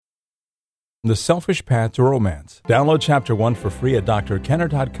The Selfish Path to Romance. Download Chapter 1 for free at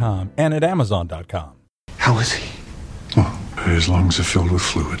drkenner.com and at amazon.com. How is he? Well, his lungs are filled with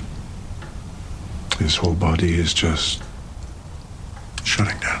fluid. His whole body is just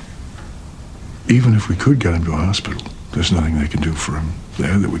shutting down. Even if we could get him to a hospital, there's nothing they can do for him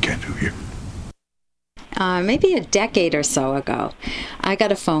there that we can't do here. Maybe a decade or so ago, I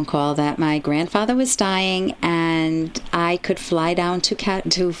got a phone call that my grandfather was dying and I could fly down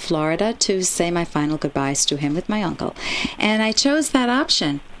to Florida to say my final goodbyes to him with my uncle. And I chose that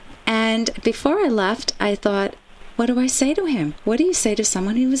option. And before I left, I thought, what do I say to him? What do you say to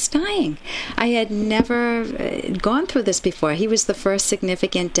someone who was dying? I had never gone through this before. He was the first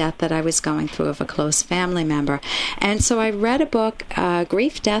significant death that I was going through of a close family member. And so I read a book,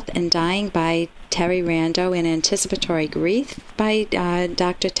 Grief, Death, and Dying by Terry Rando, in Anticipatory Grief by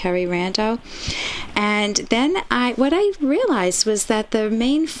Dr. Terry Rando. And then what I realized was that the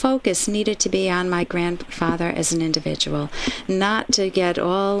main focus needed to be on my grandfather as an individual, not to get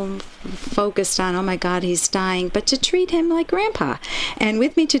all focused on, oh my God, he's dying, but to treat him like Grandpa. And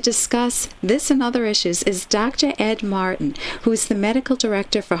with me to discuss this and other issues is Dr. Ed Martin, who is the Medical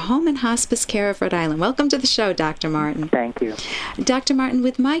Director for Home and Hospice Care of Rhode Island. Welcome to the show, Dr. Martin. Thank you. Dr. Martin,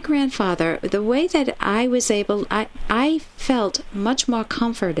 with my grandfather, the way that I was able, I felt much more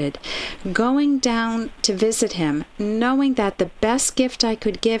comforted going down to visit him, knowing that the best gift I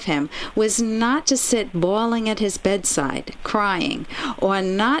could give him was not to sit bawling at his bedside, crying, or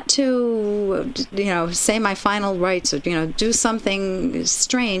not to, say my final rites or, do something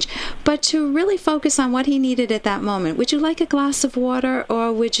strange, but to really focus on what he needed at that moment. Would you like a glass of water,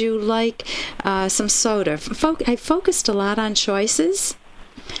 or would you like some soda? I focused a lot on choices.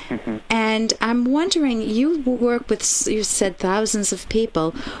 Mm-hmm. And I'm wondering, you work with, you said, thousands of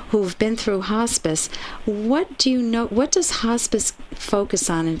people who've been through hospice. What do you know? What does hospice focus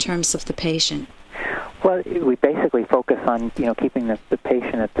on in terms of the patient? Well, we basically focus on, keeping the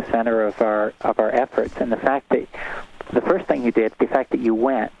patient at the center of our efforts. And the fact that the first thing you did, the fact that you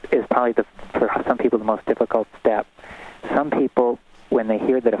went, is probably for some people the most difficult step. Some people, when they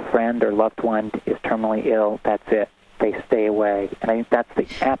hear that a friend or loved one is terminally ill, that's it. They stay away. And I think that's the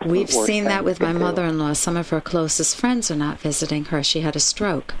absolute We've worst seen that with my do. mother-in-law. Some of her closest friends are not visiting her. She had a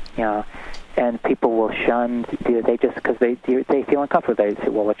stroke. Yeah. And people will shun, they just, because they feel uncomfortable. They say,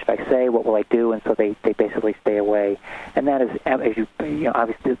 well, what should I say? What will I do? And so they basically stay away. And that is, as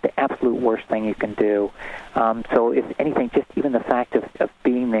obviously the absolute worst thing you can do. So if anything, just even the fact of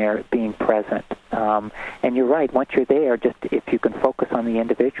being there, being present. And you're right, once you're there, just if you can focus on the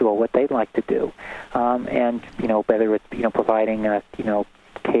individual, what they'd like to do. And, whether it's, providing,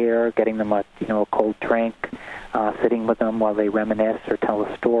 care, getting them a cold drink, sitting with them while they reminisce or tell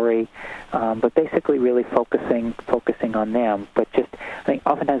a story, but basically really focusing on them. But just, I think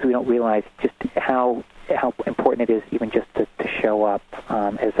oftentimes we don't realize just how important it is even just to show up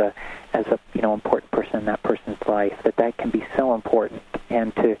as a important person in that person's life. That can be so important,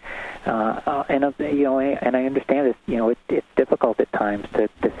 and to and I understand that it's difficult at times to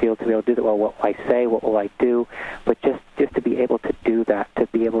feel to be able to do that. Well, what will I say? What will I do? But just to be able to do that, to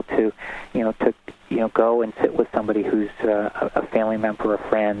be able to go and sit with somebody who's a family member, a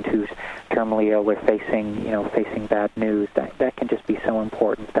friend who's terminally ill or facing bad news, that can just be so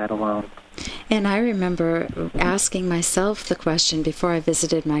important, that alone. And I remember asking myself the question before I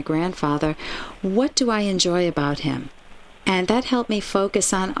visited my grandfather, what do I enjoy about him? And that helped me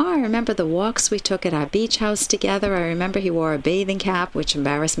focus on, I remember the walks we took at our beach house together. I remember he wore a bathing cap, which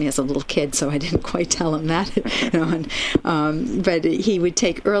embarrassed me as a little kid, so I didn't quite tell him that. But he would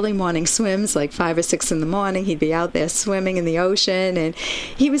take early morning swims, like 5 or 6 in the morning. He'd be out there swimming in the ocean, and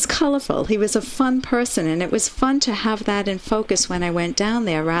he was colorful. He was a fun person, and it was fun to have that in focus when I went down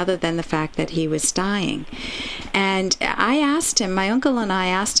there, rather than the fact that he was dying. And I asked him, my uncle and I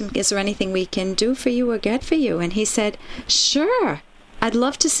asked him, is there anything we can do for you or get for you? And he said, sure, I'd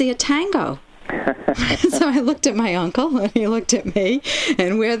love to see a tango. So I looked at my uncle, and he looked at me,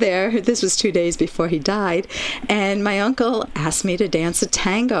 and we're there. This was 2 days before he died, and my uncle asked me to dance a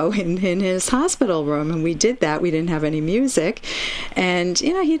tango in his hospital room, and we did that. We didn't have any music, and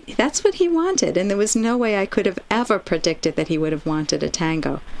that's what he wanted, and there was no way I could have ever predicted that he would have wanted a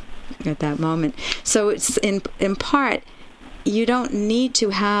tango at that moment. So it's in part, you don't need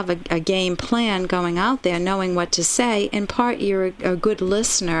to have a game plan going out there knowing what to say. In part, you're a good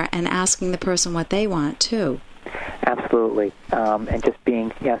listener and asking the person what they want too. Absolutely, and just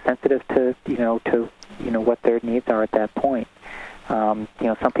being sensitive to what their needs are at that point.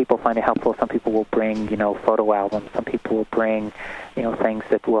 Some people find it helpful. Some people will bring, photo albums. Some people will bring, things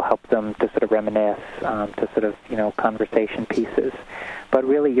that will help them to sort of reminisce, to sort of, conversation pieces. But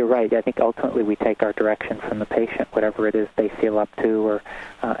really, you're right. I think ultimately we take our direction from the patient, whatever it is they feel up to or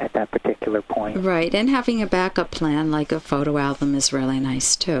at that particular point. Right, and having a backup plan like a photo album is really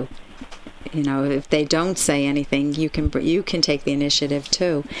nice, too. If they don't say anything, you can take the initiative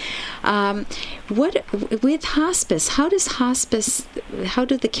too. With hospice? How do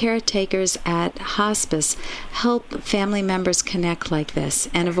the caretakers at hospice help family members connect like this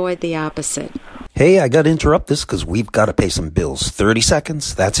and avoid the opposite? Hey, I got to interrupt this because we've got to pay some bills. 30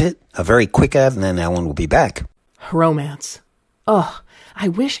 seconds, that's it. A very quick ad, and then Ellen will be back. Romance. Ugh, I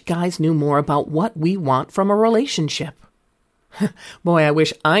wish guys knew more about what we want from a relationship. Boy, I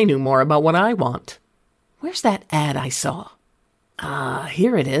wish I knew more about what I want. Where's that ad I saw?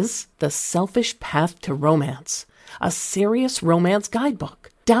 Here it is. The Selfish Path to Romance. A serious romance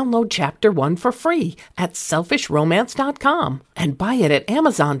guidebook. Download Chapter 1 for free at selfishromance.com and buy it at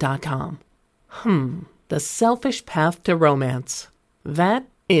amazon.com. The Selfish Path to Romance. That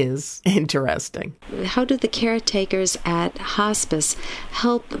is interesting. How do the caretakers at hospice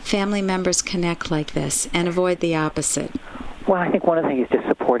help family members connect like this and avoid the opposite? Well, I think one of the things is just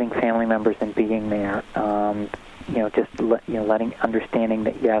supporting family members and being there. Understanding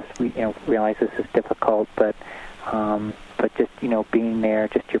that yes, we realize this is difficult, but just being there,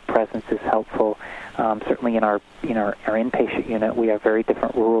 just your presence is helpful. Certainly in our inpatient unit, we have very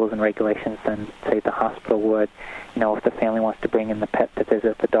different rules and regulations than say the hospital would. If the family wants to bring in the pet to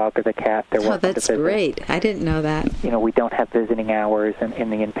visit, the dog or the cat, they're welcome to visit. Oh, that's great. I didn't know that. We don't have visiting hours, and in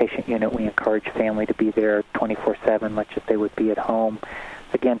the inpatient unit, we encourage family to be there 24/7, much as they would be at home.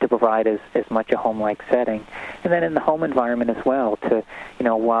 Again, to provide as much a home-like setting. And then in the home environment as well, to,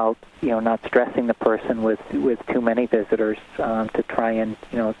 while, not stressing the person with too many visitors, to try and,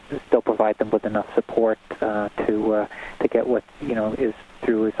 still provide them with enough support to get what, is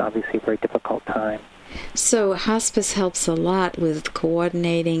through is obviously a very difficult time. So hospice helps a lot with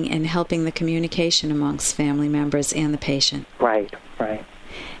coordinating and helping the communication amongst family members and the patient. Right.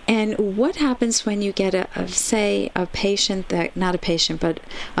 And what happens when you get a patient not a patient, but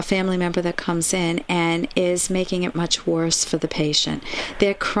a family member that comes in and is making it much worse for the patient?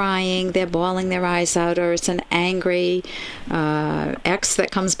 They're crying, they're bawling their eyes out, or it's an angry ex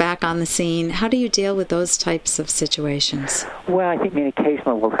that comes back on the scene. How do you deal with those types of situations? Well, I think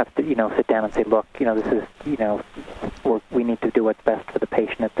occasionally we'll have to, sit down and say, look, this is, we need to do what's best for the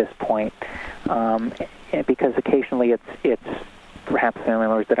patient at this point. Because occasionally it's perhaps family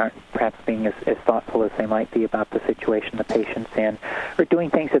members that aren't perhaps being as thoughtful as they might be about the situation the patient's in, or doing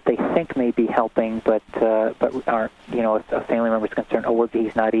things that they think may be helping, but aren't, if a family member's concerned,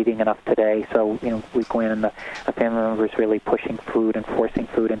 he's not eating enough today, so, we go in and a family member's really pushing food and forcing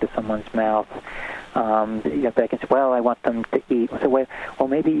food into someone's mouth. They can say, well, I want them to eat. So, well,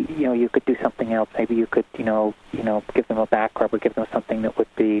 maybe, you could do something else. Maybe you could, give them a back rub or give them something that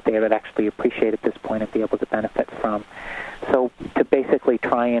they would actually appreciate at this point and be able to benefit from. So to basically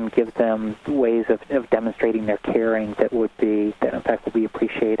try and give them ways of demonstrating their caring that in fact will be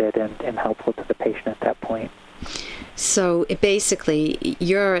appreciated and helpful to the patient at that point. So basically,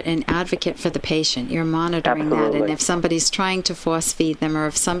 you're an advocate for the patient. You're monitoring Absolutely. that. And if somebody's trying to force feed them, or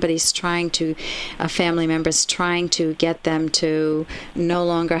if somebody's a family member's trying to get them to no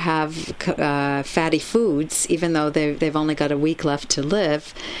longer have fatty foods, even though they've only got a week left to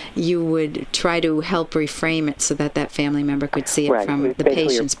live, you would try to help reframe it so that family member could see it from the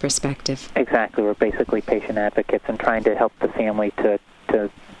patient's perspective. Exactly. We're basically patient advocates and trying to help the family to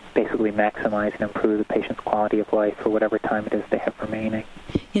basically maximize and improve the patient's quality of life for whatever time it is they have remaining.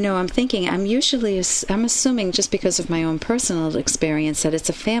 I'm assuming just because of my own personal experience that it's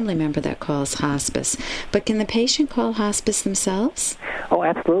a family member that calls hospice. But can the patient call hospice themselves? Oh,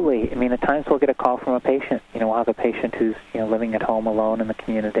 absolutely. At times we'll get a call from a patient. We'll have a patient who's, living at home alone in the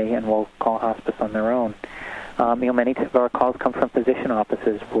community and will call hospice on their own. Many of our calls come from physician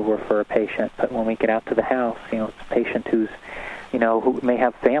offices. We'll refer a patient. But when we get out to the house, it's a patient who's who may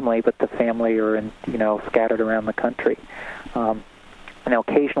have family, but the family are scattered around the country.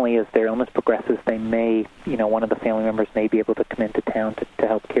 Occasionally as their illness progresses, they may, one of the family members may be able to come into town to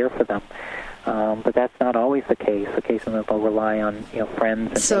help care for them. But that's not always the case. Occasionally they'll rely on,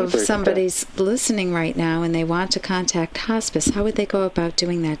 friends and So neighbors. if somebody's listening right now and they want to contact hospice, how would they go about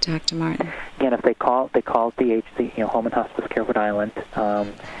doing that, Dr. Martin? Again, if they call DHC, Home and Hospice Care Rhode Island,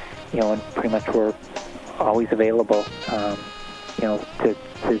 and pretty much we're always available. to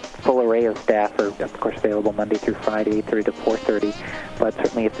full array of staff are, of course, available Monday through Friday, 8:30 to 4:30. But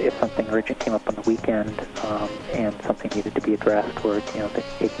certainly, if something urgent came up on the weekend and something needed to be addressed, or the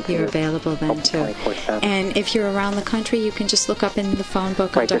agency you're available then too. 24/7. And if you're around the country, you can just look up in the phone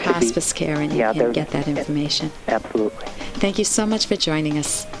book under hospice care, and you can get that information. Absolutely. Thank you so much for joining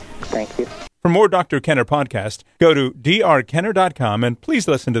us. Thank you. For more Dr. Kenner podcast, go to drkenner.com and please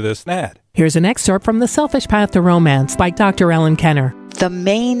listen to this ad. Here's an excerpt from The Selfish Path to Romance by Dr. Ellen Kenner. The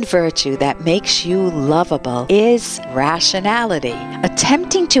main virtue that makes you lovable is rationality.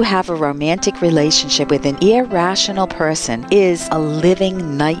 Attempting to have a romantic relationship with an irrational person is a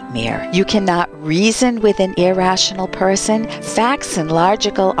living nightmare. You cannot reason with an irrational person. Facts and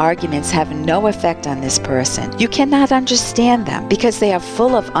logical arguments have no effect on this person. You cannot understand them because they are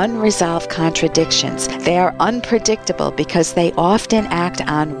full of unresolved contradictions. They are unpredictable because they often act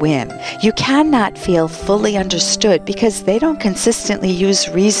on whim. You cannot feel fully understood because they don't consistently use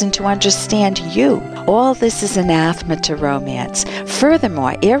reason to understand you. All this is anathema to romance.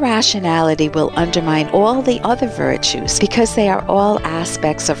 Furthermore, irrationality will undermine all the other virtues because they are all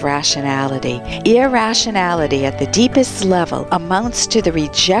aspects of rationality. Irrationality at the deepest level amounts to the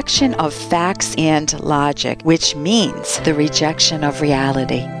rejection of facts and logic, which means the rejection of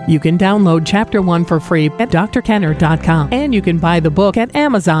reality. You can download Chapter 1 for free at drkenner.com, and you can buy the book at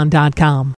amazon.com.